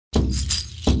My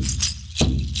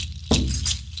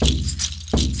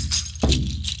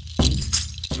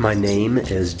name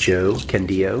is Joe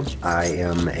Candillo. I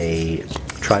am a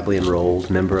tribally enrolled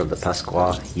member of the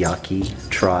Pascua Yaqui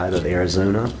tribe of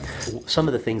Arizona. Some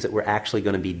of the things that we're actually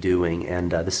going to be doing,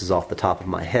 and this is off the top of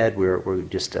my head, we're going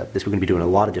to be doing a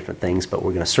lot of different things, but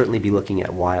we're going to certainly be looking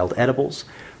at wild edibles.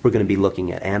 We're going to be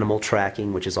looking at animal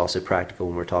tracking, which is also practical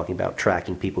when we're talking about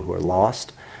tracking people who are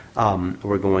lost.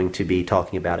 We're going to be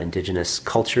talking about indigenous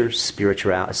cultures,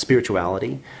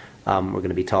 spirituality. We're going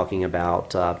to be talking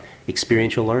about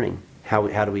experiential learning. How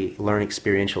do we learn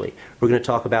experientially? We're going to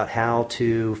talk about how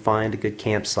to find a good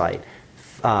campsite,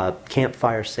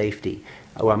 campfire safety.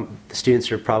 The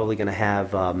students are probably going to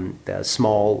have a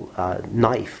small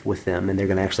knife with them, and they're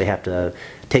going to actually have to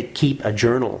keep a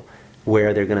journal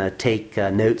where they're going to take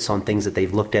notes on things that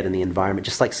they've looked at in the environment,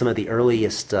 just like some of the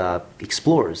earliest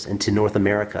explorers into North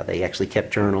America. They actually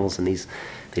kept journals, and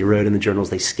they wrote in the journals,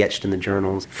 they sketched in the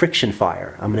journals. Friction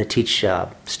fire. I'm going to teach my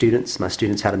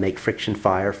students how to make friction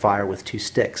fire with 2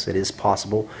 sticks. It is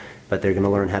possible, but they're going to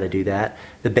learn how to do that.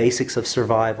 The basics of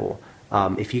survival.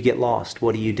 If you get lost,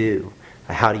 what do you do?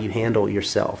 How do you handle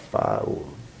yourself?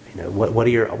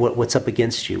 What's up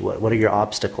against you? What are your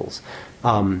obstacles?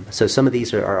 So some of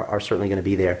these are certainly going to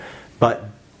be there, but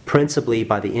principally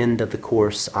by the end of the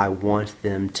course, I want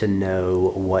them to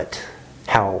know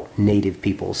how Native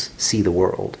peoples see the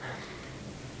world,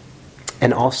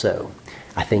 and also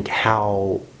I think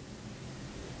how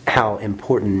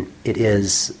important it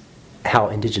is, how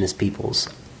indigenous peoples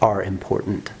are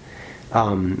important.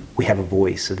 We have a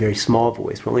voice, a very small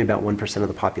voice. We're only about 1% of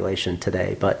the population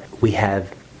today, but we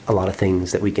have a lot of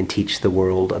things that we can teach the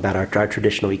world about our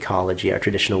traditional ecology, our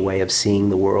traditional way of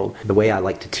seeing the world. The way I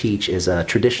like to teach is a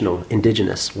traditional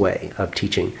indigenous way of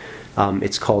teaching.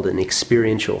 It's called an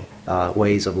experiential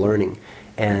ways of learning.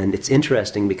 And it's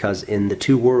interesting because in the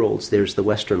 2 worlds, there's the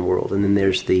Western world and then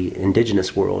there's the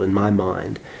indigenous world in my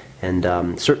mind. And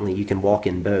certainly you can walk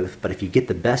in both, but if you get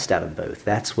the best out of both,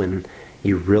 that's when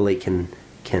you really can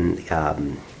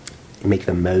make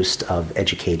the most of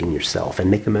educating yourself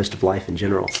and make the most of life in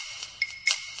general.